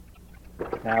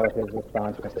Now with his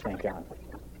response, Mr. St. John.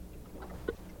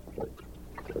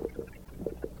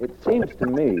 It seems to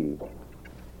me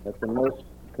that the most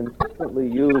consistently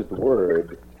used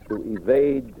word to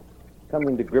evade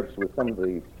coming to grips with some of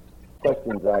the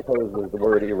questions I posed was the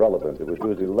word irrelevant. It was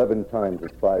used 11 times in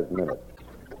 5 minutes.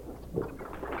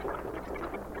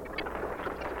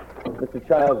 Mr.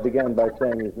 Childs began by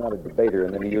saying he's not a debater,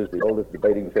 and then he used the oldest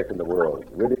debating trick in the world,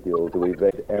 ridicule, to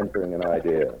evade answering an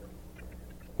idea.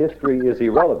 History is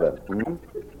irrelevant.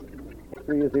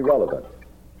 History is irrelevant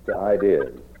to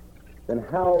ideas. Then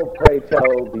how, pray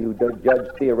tell, do you judge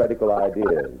theoretical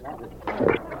ideas?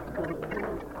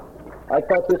 I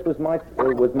thought this was I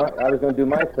was going to do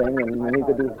my thing, and he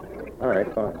could do. All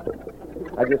right, fine.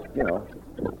 I just,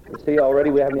 you see, already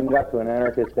we haven't even got to an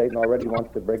anarchist state, and already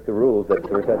wants to break the rules that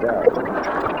were set down.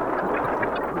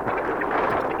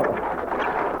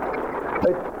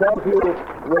 It tells you,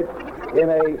 which, in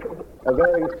a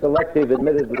very selective,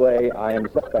 admitted way, I am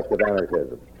suspect of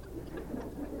anarchism.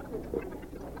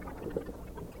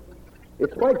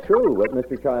 It's quite true what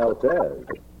Mr. Childs says,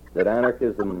 that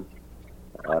anarchism,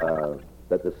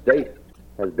 that the state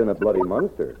has been a bloody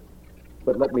monster.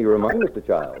 But let me remind Mr.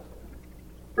 Childs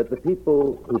that the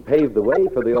people who paved the way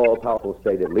for the all-powerful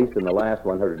state, at least in the last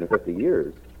 150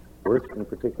 years, were in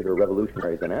particular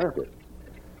revolutionaries and anarchists.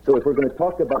 So if we're going to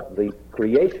talk about the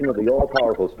creation of the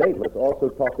all-powerful state, let's also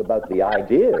talk about the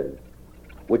ideas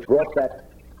which brought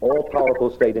that all-powerful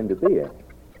state into being.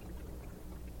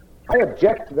 I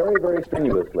object very, very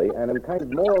strenuously, and am kind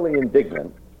of morally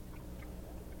indignant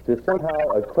to somehow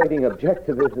equating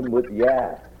objectivism with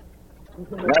yak.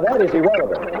 Now that is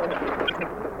irrelevant.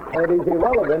 And it is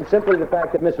irrelevant simply the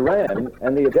fact that Miss Rand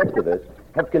and the objectivists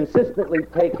have consistently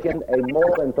taken a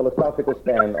moral and philosophical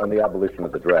stand on the abolition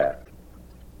of the draft.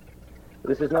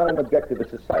 This is not an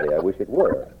objectivist society. I wish it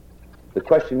were. The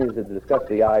question is to discuss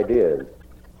the ideas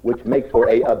which make for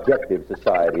a objective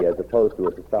society as opposed to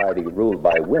a society ruled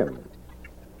by whim.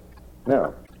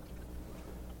 Now,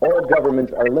 all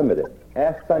governments are limited.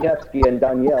 Ask Sanevsky and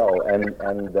Daniel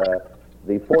and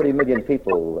the 40 million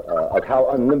people of how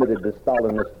unlimited the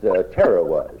Stalinist terror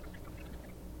was.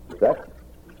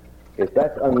 If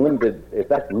that's unlimited, if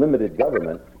that's limited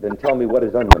government, then tell me what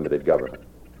is unlimited government.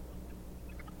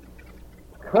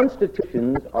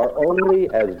 Constitutions are only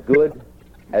as good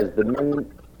as the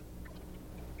men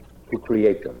who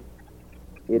create them.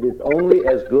 It is only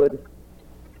as good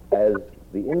as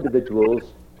the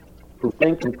individuals who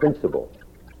think in principle.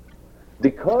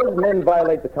 Because men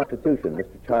violate the Constitution,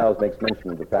 Mr. Childs makes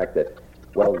mention of the fact that,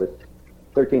 well, this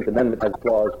 13th Amendment has a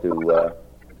clause to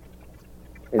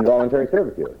involuntary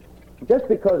servitude. Just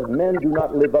because men do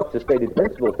not live up to stated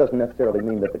principles doesn't necessarily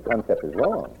mean that the concept is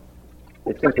wrong.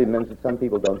 It simply means that some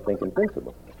people don't think in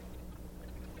principle.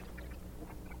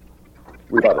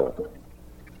 Rebuttal.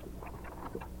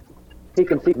 He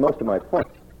concedes most of my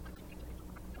points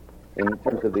in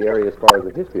terms of the area as far as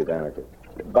the history of anarchism.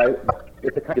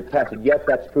 It's a kind of passage, yes,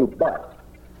 that's true, but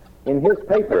in his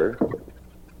paper,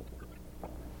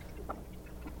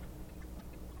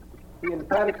 he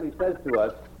emphatically says to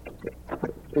us,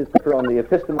 his paper on the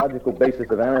epistemological basis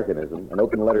of anarchism, an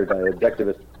open letter to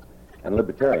objectivists and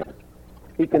libertarians,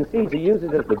 he concedes he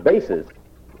uses as the basis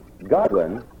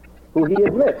Godwin, who he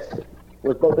admits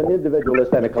was both an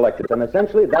individualist and a collectivist, and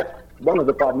essentially that's one of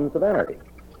the problems of anarchy,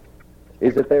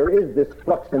 is that there is this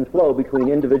flux and flow between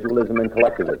individualism and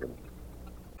collectivism.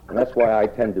 And that's why I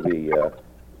tend to be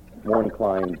more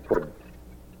inclined toward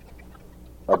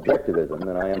objectivism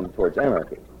than I am towards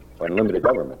anarchy or unlimited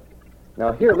government.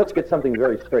 Now here, let's get something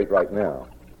very straight right now.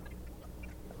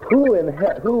 Who in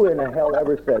hell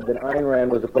ever said that Ayn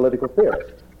Rand was a political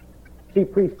theorist? She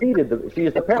she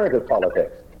is the parent of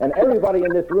politics, and everybody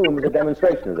in this room is a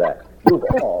demonstration of that. You've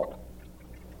all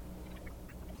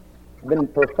been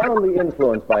profoundly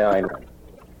influenced by Ayn Rand.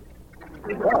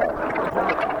 Well,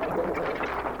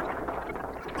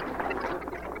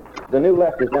 the new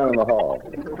left is down in the hall.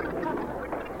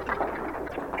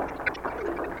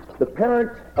 The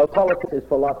parent of politics is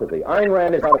philosophy. Ayn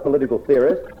Rand is not a political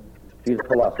theorist. She's a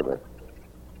philosopher.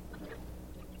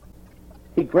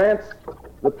 He grants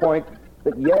the point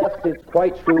that, yes, it's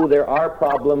quite true there are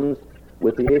problems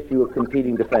with the issue of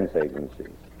competing defense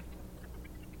agencies.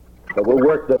 But we'll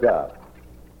work those out.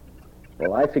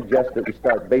 Well, I suggest that we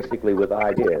start basically with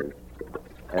ideas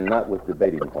and not with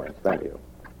debating points. Thank you.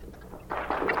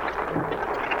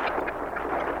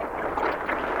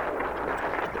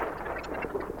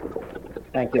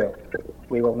 Thank you.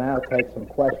 We will now take some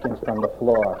questions from the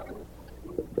floor.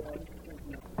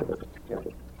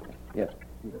 Yes.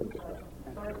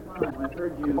 I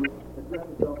heard you address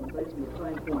yourself on basically the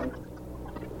same point,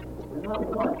 and not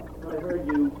once I heard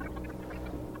you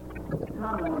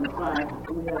comment on the fact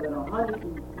that we have been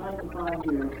 195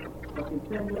 years of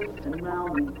continuous and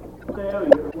mounting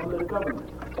failure of limited government.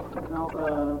 Now,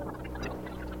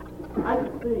 I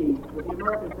can see that the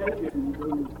American patriots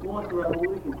who launched the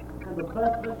revolution had the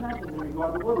best intentions in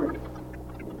regard to liberty.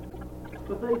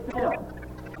 But they failed.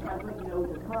 I think,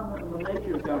 the comment on the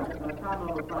nature of government and a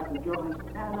comment on the fact that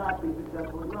government cannot be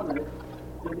successfully limited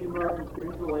in the American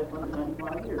experience for the last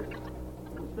 195 years.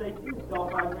 The state is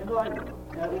self-aggrandizing,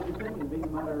 and it will continue to be a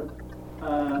matter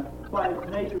of, by its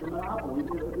nature of monopoly,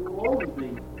 it will always be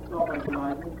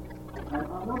self-aggrandizing and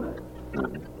unlimited.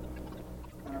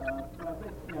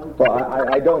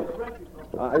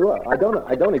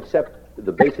 I don't accept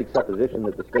the basic supposition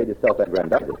that the state is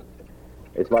self-aggrandizing.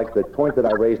 It's like the point that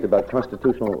I raised about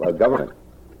constitutional government.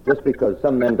 Just because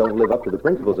some men don't live up to the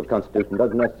principles of Constitution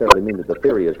doesn't necessarily mean that the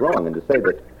theory is wrong. And to say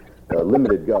that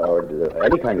or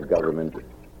any kind of government,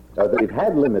 that it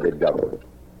had limited government,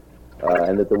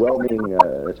 and that the well-meaning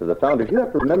of the founders, you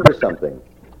have to remember something,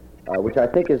 which I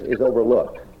think is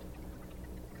overlooked.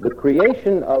 The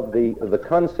creation of the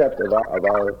concept of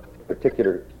our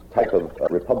particular type of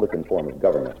Republican form of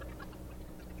government,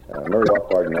 Murray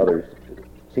Rothbard and others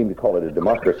seem to call it a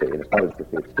democracy, and it's not a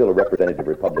democracy, it's still a representative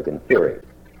Republican theory.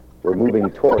 We're moving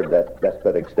toward that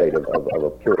despotic state of a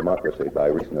pure democracy by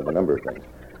reason of a number of things.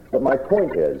 But my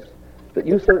point is that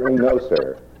you certainly know,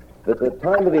 sir, that at the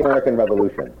time of the American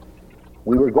Revolution,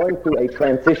 we were going through a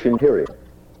transition period.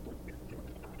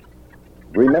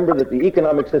 Remember that the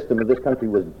economic system of this country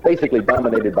was basically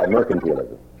dominated by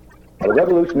mercantilism. The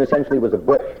revolution essentially was a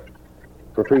brick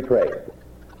for free trade.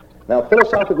 Now,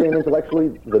 philosophically and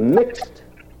intellectually, the mixed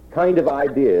kind of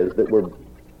ideas that were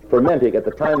fermenting at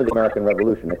the time of the American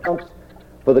Revolution accounts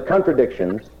for the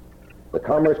contradictions, the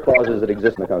commerce clauses that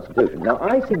exist in the Constitution. Now,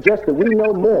 I suggest that we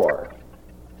know more.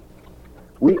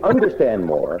 We understand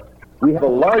more. We have a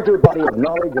larger body of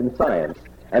knowledge and science,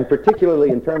 and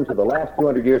particularly in terms of the last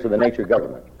 200 years of the nature of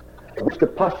government, which to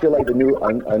postulate a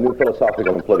new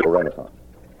philosophical and political renaissance.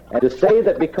 And to say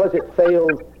that because it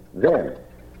failed then,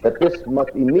 that this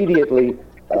must immediately,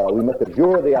 we must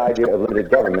abjure the idea of limited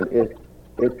government is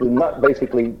to not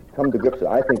basically come to grips,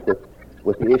 I think,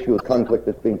 with the issue of conflict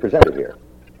that's being presented here.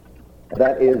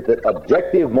 That is that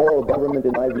objective moral government,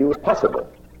 in my view, is possible.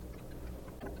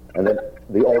 And that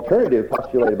the alternative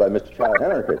postulated by Mr. Child's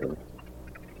anarchism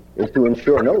is to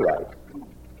ensure no rights,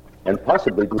 and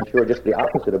possibly to ensure just the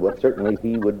opposite of what certainly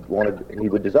he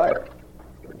would desire.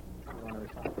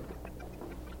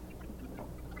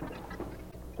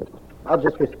 I'll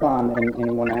just respond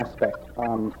in one aspect.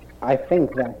 I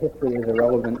think that history is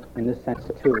irrelevant in this sense,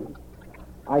 too.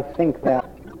 I think that,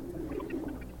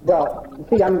 well,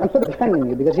 see, I'm sort of defending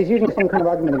you because he's using the same kind of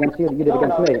argument against you that you did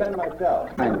against me. No, I'm defending myself.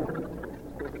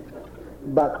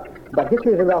 But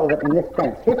history is irrelevant in this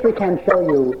sense. History can show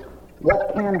you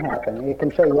what can happen. It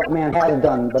can show you what man has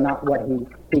done, but not what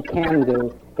he can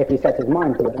do if he sets his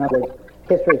mind to it. In other words,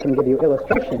 history can give you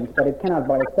illustrations, but it cannot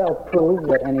by itself prove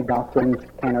that any doctrine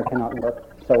can or cannot work,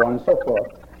 so on and so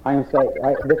forth.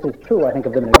 This is true, I think,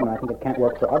 of limited government. I think it can't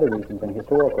work for other reasons than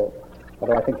historical,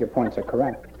 although I think your points are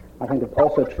correct. I think it's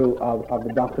also true of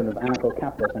the doctrine of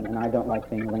anarcho-capitalism, and I don't like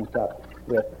being linked up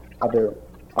with other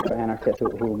anarchists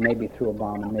who maybe threw a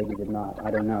bomb and maybe did not.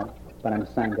 I don't know. But I'm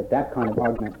saying that kind of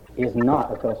argument is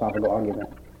not a philosophical argument.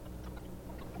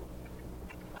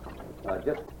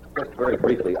 Just very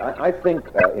briefly, I think,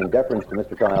 in deference to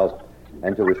Mr. Childs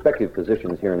and to respective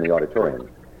positions here in the auditorium,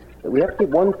 that we have to keep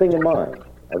one thing in mind,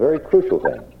 a very crucial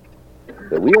thing,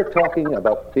 that we are talking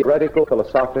about theoretical,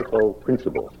 philosophical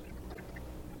principles.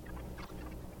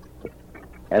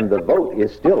 And the vote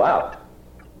is still out.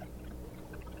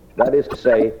 That is to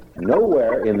say,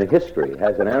 nowhere in the history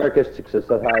has an anarchist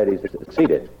society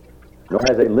succeeded, nor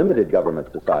has a limited government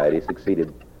society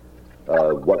succeeded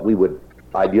what we would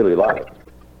ideally like.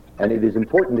 And it is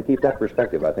important to keep that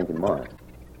perspective, I think, in mind.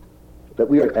 That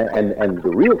we are, and the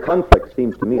real conflict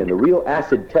seems to me, and the real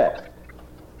acid test,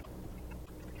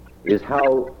 is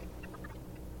how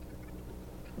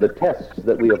the tests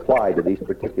that we apply to these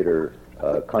particular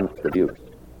conflict of views.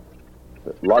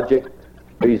 Logic,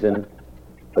 reason,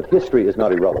 but history is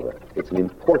not irrelevant. It's an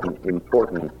important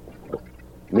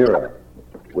mirror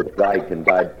which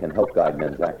can help guide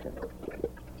men's action.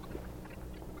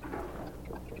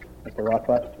 Mr.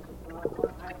 Rothbard?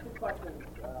 I have two questions,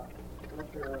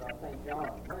 Mr. St. John.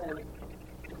 One is,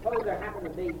 suppose there happen to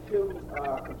be two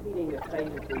competing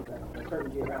agencies in a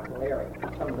certain geographical area,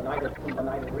 some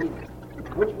benign reasons.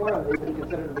 Which one of these would he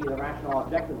consider to be the rational,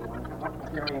 objective one? How much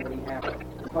experience would he have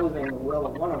opposing the will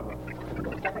of one of them?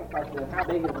 The second question is, how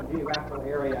big is the geographical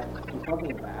area he's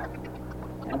talking about?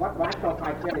 And rational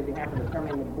criteria they have for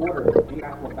determining the borders, the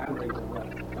geographical boundaries of the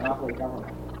monopoly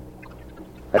government.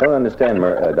 I don't understand,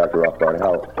 Dr. Rothbard,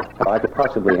 how I could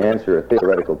possibly answer a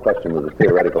theoretical question with a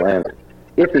theoretical answer.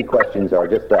 Iffy questions are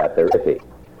just that, they're iffy.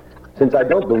 Since I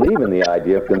don't believe in the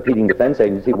idea of competing defense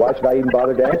agency, why should I even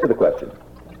bother to answer the question?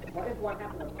 What if one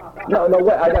happened to pop up? No,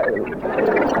 wait,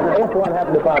 if one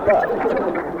happened to pop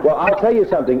up. Well, I'll tell you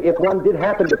something. If one did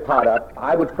happen to pop up,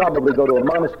 I would probably go to a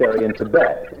monastery in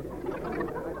Tibet.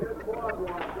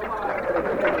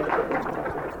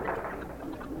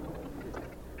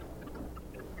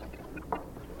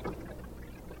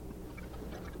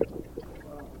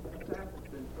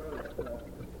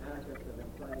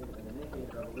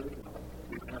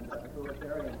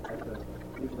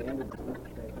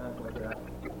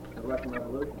 The Russian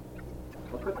Revolution.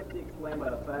 Well, could this be explained by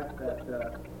the fact that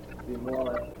the more or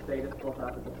less statist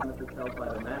philosophical premises held by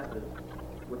the masses,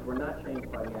 which were not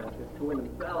changed by the anarchists, who in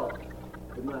themselves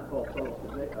did not hold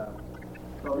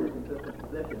totally consistent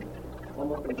positions,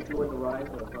 almost ensured the rise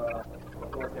of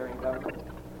authoritarian government?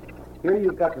 Here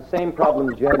you've got the same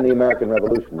problems you had in the American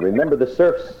Revolution. Remember, the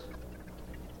serfs,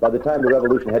 by the time the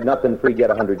revolution, had not been free yet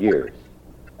 100 years.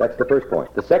 That's the first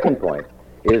point. The second point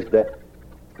is that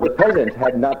the peasants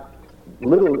had not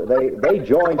they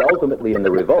joined ultimately in the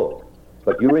revolt.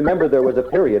 But you remember there was a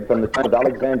period from the time of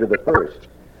Alexander I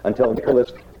until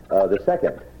Nicholas II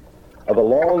of a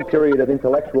long period of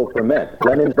intellectual ferment.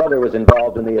 Lenin's brother was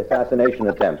involved in the assassination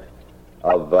attempt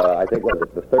of, I think,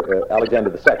 Alexander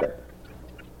II.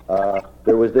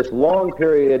 There was this long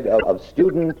period of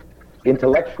student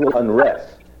intellectual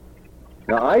unrest.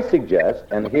 Now, I suggest,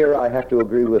 and here I have to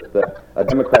agree with a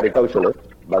democratic socialist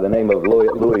by the name of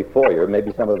Louis Fourier,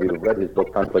 maybe some of you have read his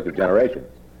book, Conflict of Generations,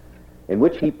 in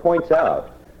which he points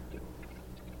out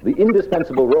the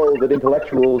indispensable role that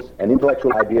intellectuals and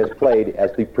intellectual ideas played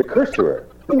as the precursor.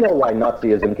 We know why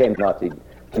Nazism came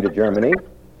to Germany.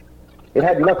 It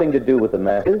had nothing to do with the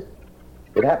masses.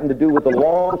 It happened to do with the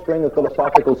long string of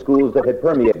philosophical schools that had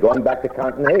permeated, going back to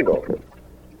Kant and Hegel.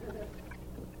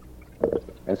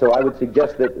 And so I would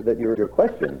suggest that your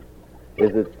question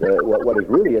is that what is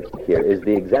really at stake here is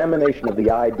the examination of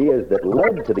the ideas that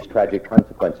led to these tragic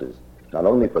consequences, not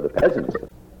only for the peasants,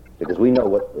 because we know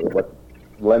what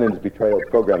Lenin's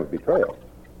program of betrayal.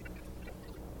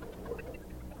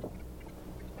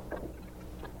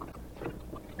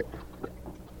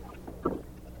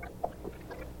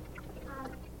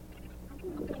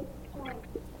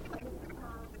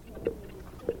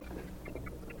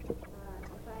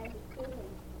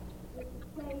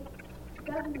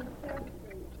 Government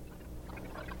services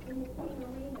in the same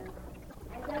arena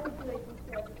as other goods and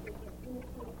services in the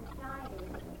same society,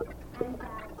 and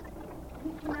that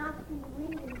we cannot see the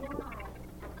reason why,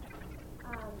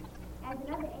 as in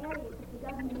other areas, if the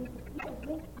government needs to keep a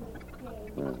risk in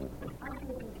exchange of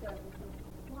goods and services,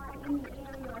 why in the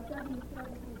area of government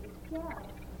services itself,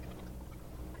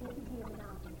 there should be a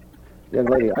monopoly. Young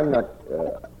lady, I'm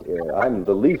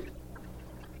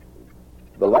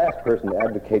the last person to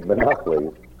advocate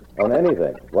monopolies on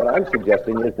anything. What I'm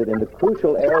suggesting is that in the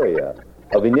crucial area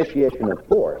of initiation of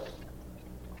force,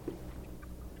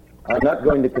 I'm not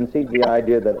going to concede the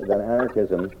idea that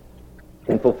anarchism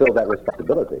can fulfill that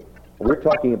responsibility. We're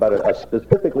talking about a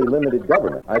specifically limited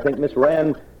government. I think Miss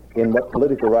Rand, in what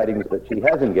political writings that she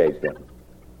has engaged in,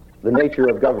 the nature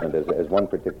of government as one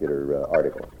particular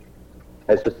article,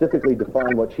 has specifically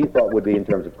defined what she thought would be in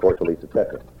terms of court, police,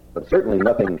 etc. But certainly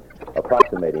nothing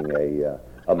approximating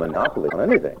a monopoly on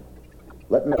anything.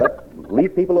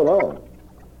 Leave people alone.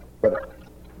 But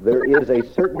there is a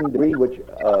certain degree,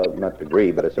 not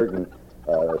degree, but a certain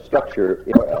structure,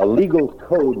 a legal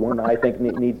code one I think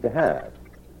needs to have.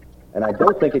 And I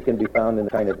don't think it can be found in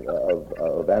the kind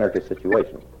of anarchist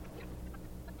situation.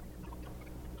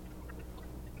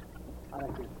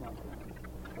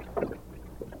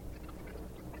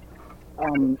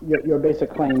 Your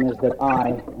basic claim is that I,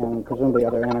 and presumably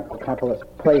other anarcho-capitalists,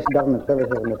 place government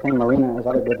services in the same arena as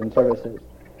other goods and services.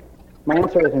 My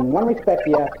answer is in one respect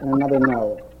yes, and another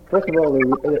no. First of all,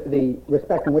 the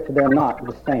respect in which they're not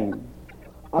the same.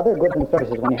 Other goods and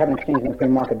services, when you have an exchange in the free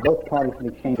market, both parties to the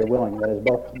exchange are willing. That is,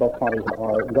 both parties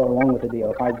go along with the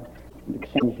deal. If I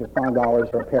exchange for $5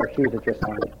 for a pair of shoes that you're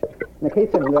selling. In the case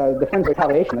of defense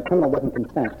retaliation, the criminal doesn't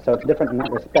consent, so it's different in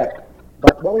that respect.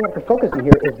 But what we have to focus on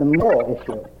here is the moral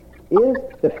issue. Is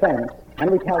defense and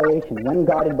retaliation, when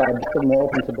guided by objective moral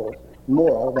principles,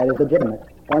 moral, that is legitimate,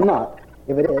 or not?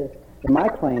 If it is, then my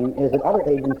claim is that other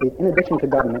agencies, in addition to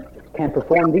government, can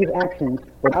perform these actions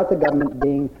without the government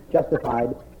being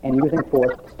justified and using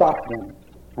force to stop them.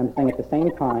 I'm saying at the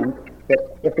same time that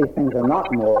if these things are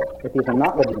not moral, if these are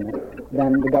not legitimate,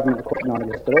 then the government, of course, not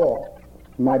exist at all.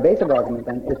 My basic argument,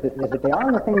 then, is that they are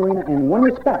in the same arena in one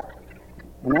respect,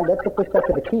 and that's with respect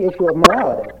to the key issue of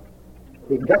morality.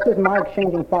 Just as my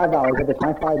exchanging $5, if it's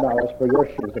my $5 for your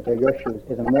shoes, if they're your shoes,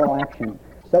 is a moral action,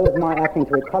 so is my acting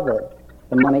to recover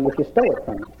the money if you stole it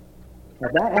from me.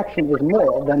 If that action is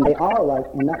moral, then they are alike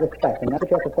in that respect, and that's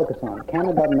what you have to focus on. Can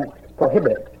the government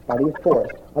prohibit, by the use of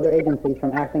force, other agencies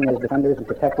from acting as defenders and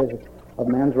protectors of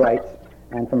man's rights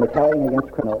and from retaliating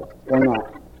against criminals, or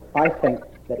not? I think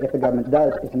that if the government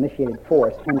does, it's initiated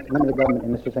force, hence limited government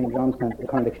in Mr. St. John's sense, a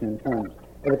contradiction in terms.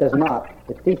 If it does not,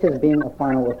 it ceases being a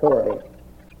final authority,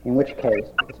 in which case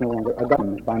it's no longer a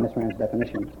government by Ms. Rand's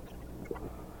definition.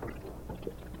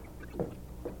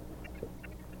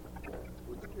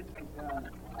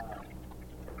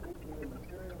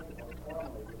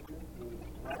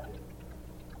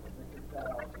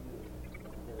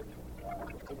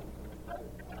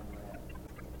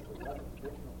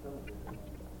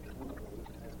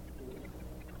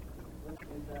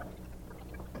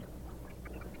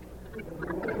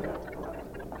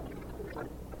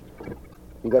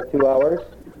 You got 2 hours?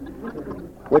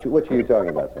 Which are you talking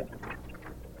about, sir?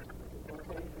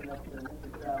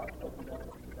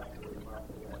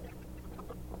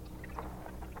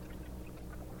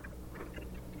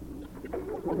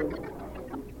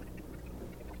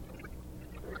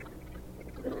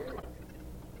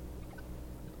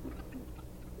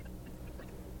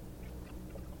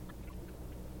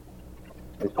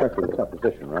 It starts with a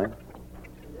supposition, right?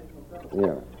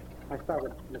 Yeah. I start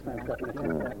with Ms. Rand's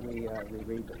definition, that we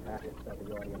read the passage that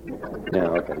the audience. Yeah,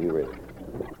 okay, you read it.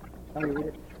 Can you read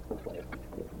it?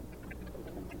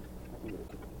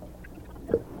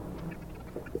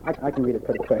 I can read it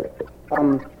pretty quick.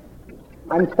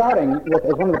 I'm starting with,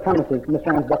 as one of the premises, Ms.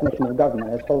 Rand's definition of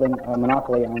government as holding a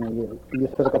monopoly on the use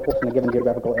of physical force in a given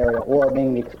geographical area, or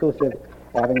being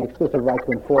having the exclusive right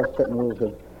to enforce certain rules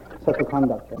of social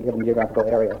conduct in a given geographical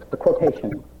area. The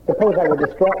quotation: suppose I were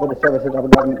distraught with the services of a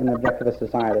government in an objectivist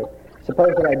society.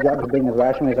 Suppose that I judged being as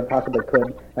rationally as I possibly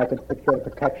could, I could secure the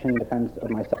protection, defense of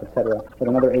myself, etc., with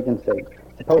another agency.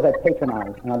 Suppose I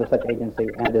patronize another such agency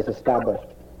and is established.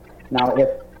 Now, if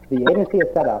the agency is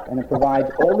set up and it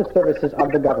provides all the services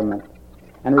of the government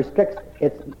and restricts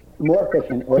its more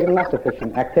efficient or even less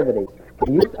efficient activities to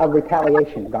the use of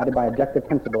retaliation guided by objective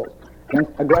principles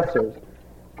against aggressors,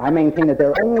 I maintain that there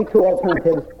are only 2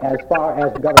 alternatives as far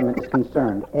as the government is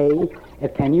concerned. A,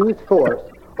 it can use force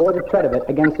or the threat of it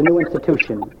against a new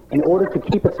institution in order to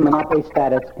keep its monopoly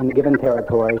status in the given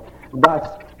territory,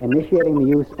 thus initiating the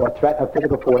use or threat of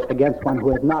physical force against one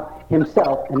who has not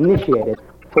himself initiated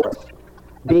force.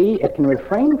 B, it can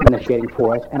refrain from initiating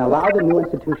force and allow the new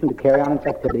institution to carry on its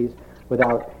activities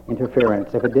without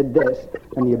interference. If it did this,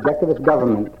 then the objectivist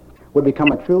government would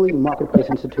become a truly marketplace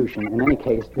institution. In any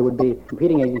case, there would be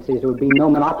competing agencies, there would be no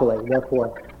monopoly,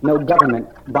 therefore no government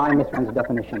by Ms. Rand's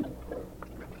definition.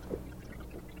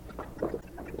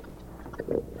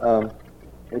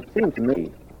 It seems to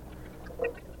me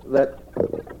that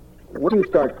when you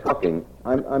start talking,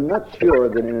 I'm not sure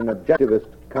that in an objectivist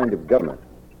kind of government.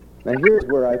 Now here's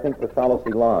where I think the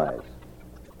fallacy lies.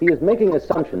 He is making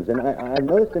assumptions, and I've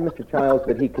noticed in Mr. Childs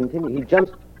that he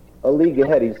jumps a league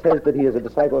ahead. He says that he is a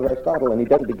disciple of Aristotle, and he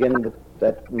doesn't begin with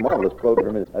that marvelous quote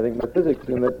from his, I think, Metaphysics,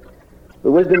 in that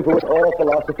the wisdom for which all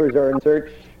philosophers are in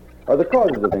search are the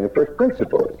causes of the thing, the first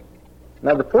principles.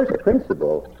 Now, the first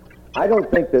principle, I don't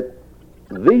think that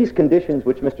these conditions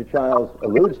which Mr. Childs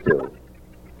alludes to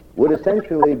would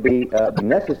essentially be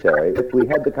necessary if we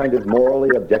had the kind of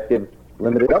morally objective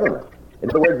limited government. In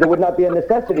other words, there would not be a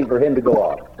necessity for him to go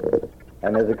off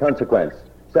and, as a consequence,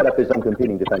 set up his own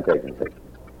competing defense agency.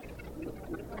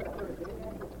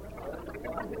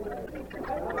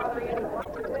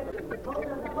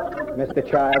 Mr.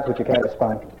 Childs, would you care to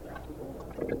respond?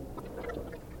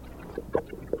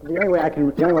 The only way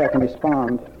I can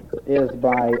respond is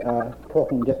by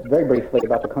talking just very briefly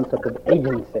about the concept of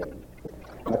agency.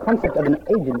 The concept of an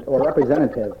agent or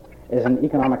representative is an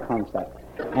economic concept,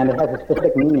 and it has a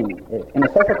specific meaning. In a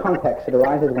social context, it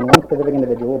arises when one specific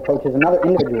individual approaches another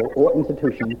individual or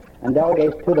institution and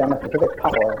delegates to them a specific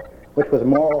power which was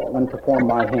moral when performed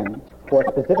by him for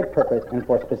a specific purpose and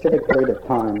for a specific period of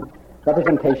time.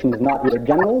 Representation is not either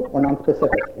general or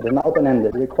non-specific. It is not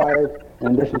open-ended. It requires,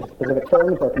 in addition to specific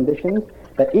terms or conditions,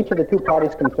 that each of the 2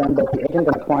 parties concerned, both the agent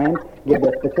and the client, give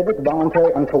their specific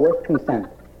voluntary uncoerced consent.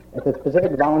 If the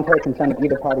specific voluntary consent of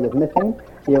either party is missing,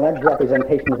 the alleged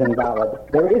representation is invalid.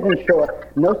 There is, in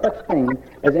short, no such thing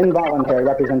as involuntary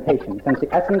representation, since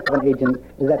the essence of an agent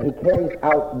is that he carries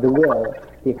out the will,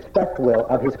 the expressed will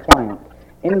of his client.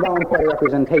 involuntary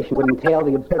representation would entail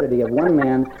the absurdity of one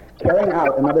man carrying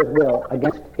out another's will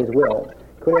against his will.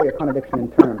 Clearly a contradiction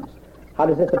in terms. How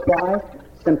does this apply?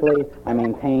 Simply, I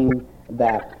maintain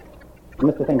that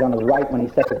Mr. St. John is right when he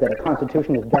says that a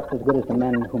constitution is just as good as the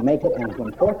men who make it and who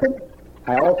enforce it.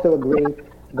 I also agree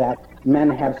that men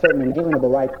have certain inalienable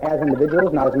rights as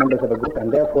individuals, not as members of a group,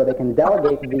 and therefore they can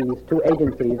delegate these to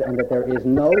agencies, and that there is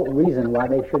no reason why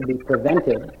they should be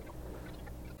prevented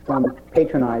from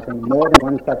patronizing more than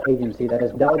one such agency, that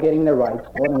is, delegating their rights,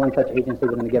 more than one such agency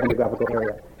within a given geographical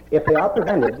area. If they are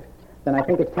prevented, then I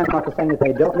think it's tantamount to saying that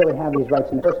they don't really have these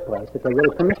rights in the first place, that they're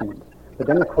really permissions. But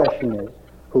then the question is,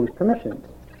 whose permissions?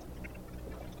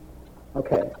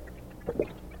 Okay.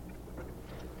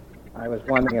 I was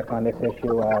wondering if on this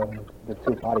issue the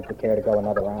two parties would care to go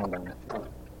another round on it.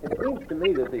 It seems to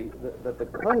me that the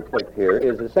conflict here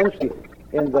is essentially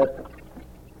in that,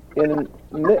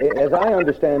 as I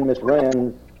understand Miss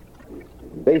Rand's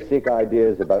basic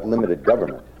ideas about limited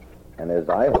government, and as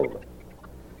I hold it,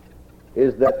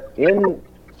 is that in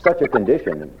such a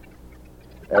condition,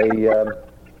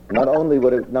 not only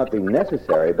would it not be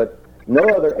necessary, but no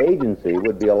other agency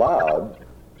would be allowed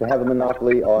to have a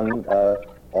monopoly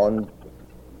on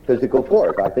physical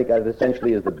force. I think that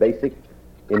essentially is the basic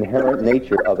inherent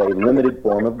nature of a limited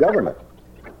form of government.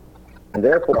 And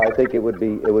therefore, I think it would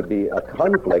be a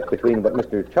conflict between what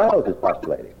Mr. Childs is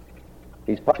postulating.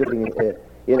 He's postulating,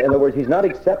 in other words, he's not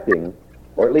accepting,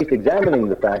 or at least examining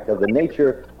the fact of the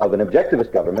nature of an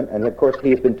objectivist government, and of course he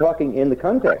has been talking in the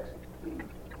context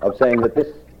of saying that this,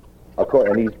 of course,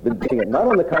 and he's been doing it not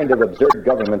on the kind of absurd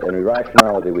government and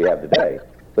irrationality we have today,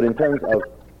 but in terms of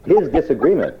his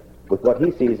disagreement with what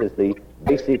he sees as the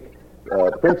basic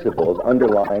principles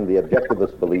underlying the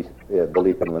objectivist belief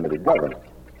in limited government.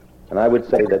 And I would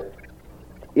say that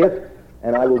if,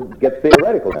 and I will get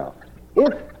theoretical now,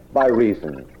 if by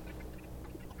reason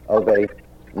of a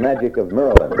magic of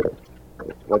Merlin,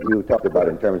 what you talked about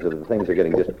in terms of the things are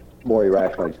getting just more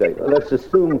irrationally stated, let's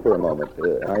assume for a moment,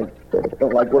 I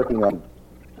don't like working on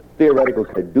theoretical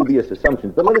dubious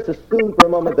assumptions, but let us assume for a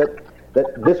moment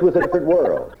that this was a different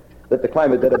world, that the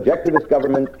climate, that objectivist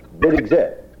government did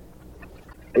exist.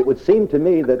 It would seem to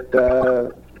me that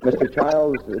Mr.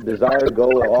 Childs' desire to go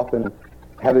off and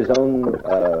have his own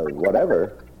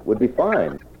whatever would be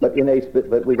fine. But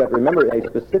but we've got to remember a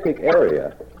specific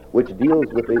area which deals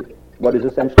with what is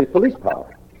essentially police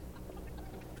power.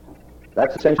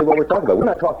 That's essentially what we're talking about. We're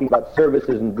not talking about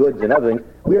services and goods and other things.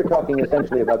 We are talking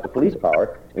essentially about the police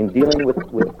power in dealing with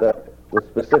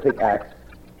specific acts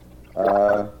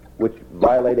which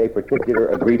violate a particular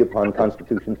agreed-upon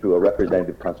constitution through a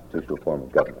representative constitutional form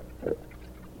of government.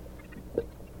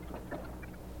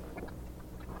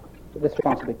 This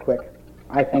response will be quick.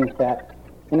 I think that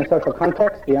in a social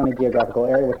context, the only geographical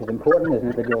area which is important is an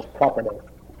individual's property.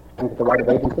 I think that the right of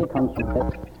agency comes from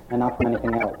this and not from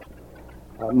anything else.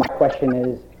 My question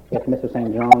is, if Mr.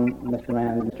 St. John, Mr.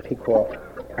 Rand, Mr. Peacock,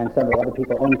 and several other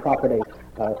people own property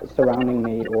surrounding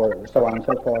me, or so on and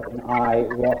so forth, and I,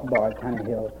 Rothbard,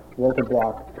 Tannehill, Walter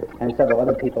Block, and several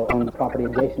other people own property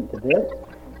adjacent to this,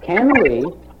 can we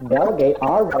delegate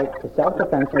our right to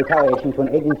self-defense and retaliation to an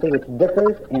agency which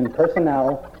differs in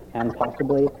personnel and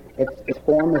possibly its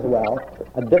form as well,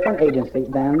 a different agency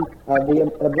than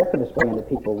the objectivist-oriented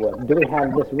people would? Do we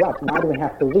have this right? Why do we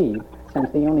have to leave, since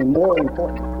the only morally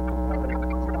important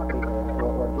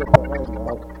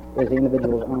is the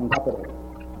individual's own property?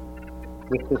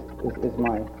 This is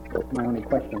my only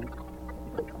question.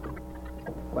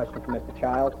 Question from Mr.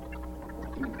 Childs.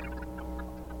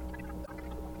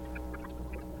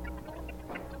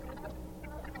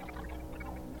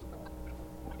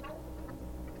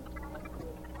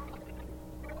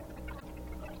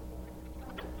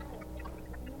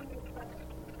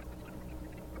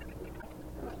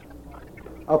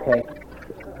 Okay.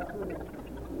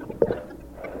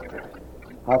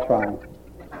 I'll try.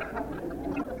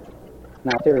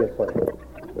 Now, seriously.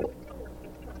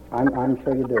 I'm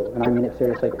sure you do, and I mean it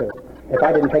seriously, too. If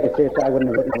I didn't take it seriously, I wouldn't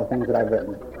have written all the things that I've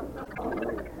written.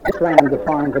 Miss Rand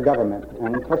defines a government,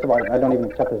 and first of all, I don't even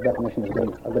accept this definition as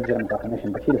being a legitimate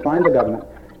definition, but she defines a government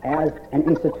as an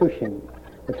institution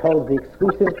which holds the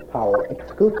exclusive power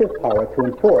to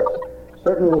enforce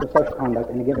certain rules of social conduct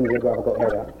in a given geographical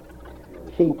area.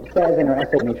 She says in her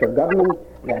essay, Nature of Government,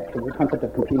 that the concept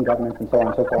of competing governments and so on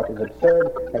and so forth is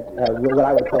absurd, that what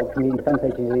I would call competing defense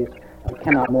agencies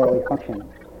cannot morally function.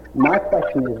 My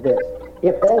question is this: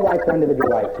 if all rights are individual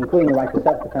rights, including the right to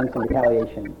self-defense and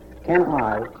retaliation, can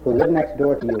I, who live next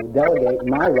door to you, delegate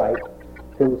my right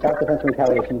to self-defense and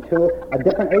retaliation to a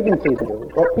different agency to do,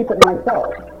 or keep it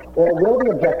myself? Or will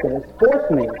the objectivists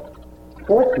force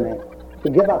me to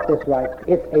give up this right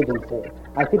to its agency.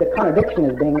 I see the contradiction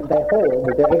as being they hold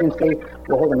that their agency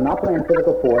will hold a monopoly on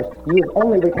physical force, use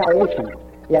only retaliation.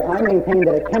 Yet I maintain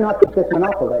that it cannot keep this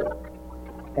monopoly.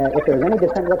 If there is any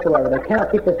dissent whatsoever, they cannot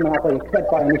keep this monopoly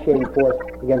except by initiating force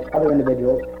against other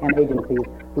individuals and agencies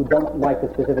who don't like the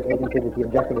specific agency that the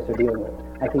objectivists are dealing with.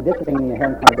 I see this as being an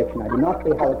inherent contradiction. I do not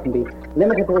see how it can be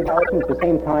limited to retaliation at the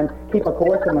same time keep a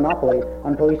coercive monopoly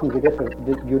on police and judicial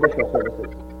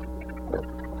services.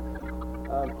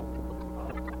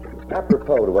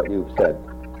 Apropos to what you've said,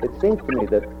 it seems to me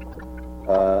that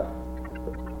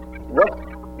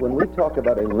when we talk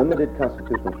about a limited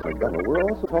constitutional form of government, we're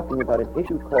also talking about an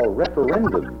issue called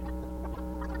referendum.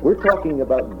 We're talking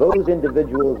about those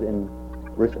individuals in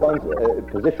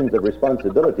positions of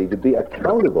responsibility to be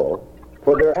accountable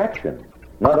for their actions,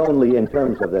 not only in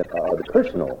terms of the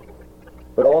personal,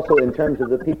 but also in terms of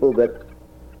the people that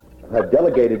have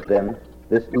delegated them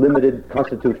this limited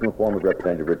constitutional form of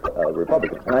representative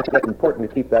republic. And I think it's important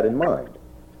to keep that in mind.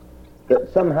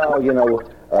 That somehow,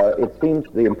 it seems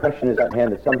the impression is at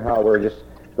hand that somehow we're just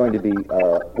going to be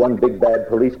one big bad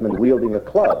policeman wielding a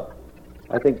club.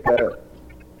 I think by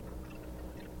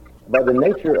the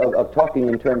nature of talking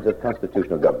in terms of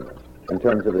constitutional government, in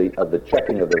terms of the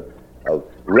checking of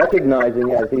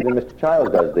recognizing, as even Mr.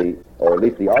 Childs does, or at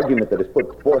least the argument that is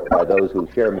put forth by those who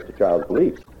share Mr. Childs'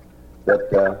 beliefs, that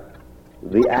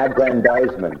the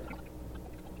aggrandizement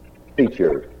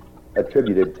feature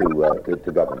attributed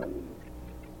to government.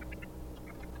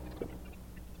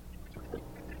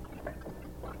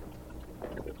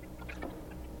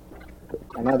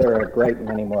 I know there are a great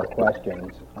many more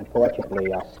questions.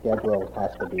 Unfortunately, our schedule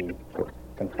has to be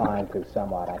confined to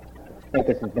somewhat. I think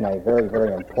this has been a very,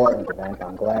 very important event.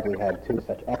 I'm glad we had two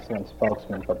such excellent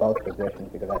spokesmen for both positions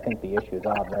because I think the issues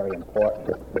are very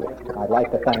important. I'd like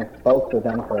to thank both of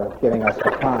them for giving us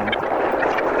the time.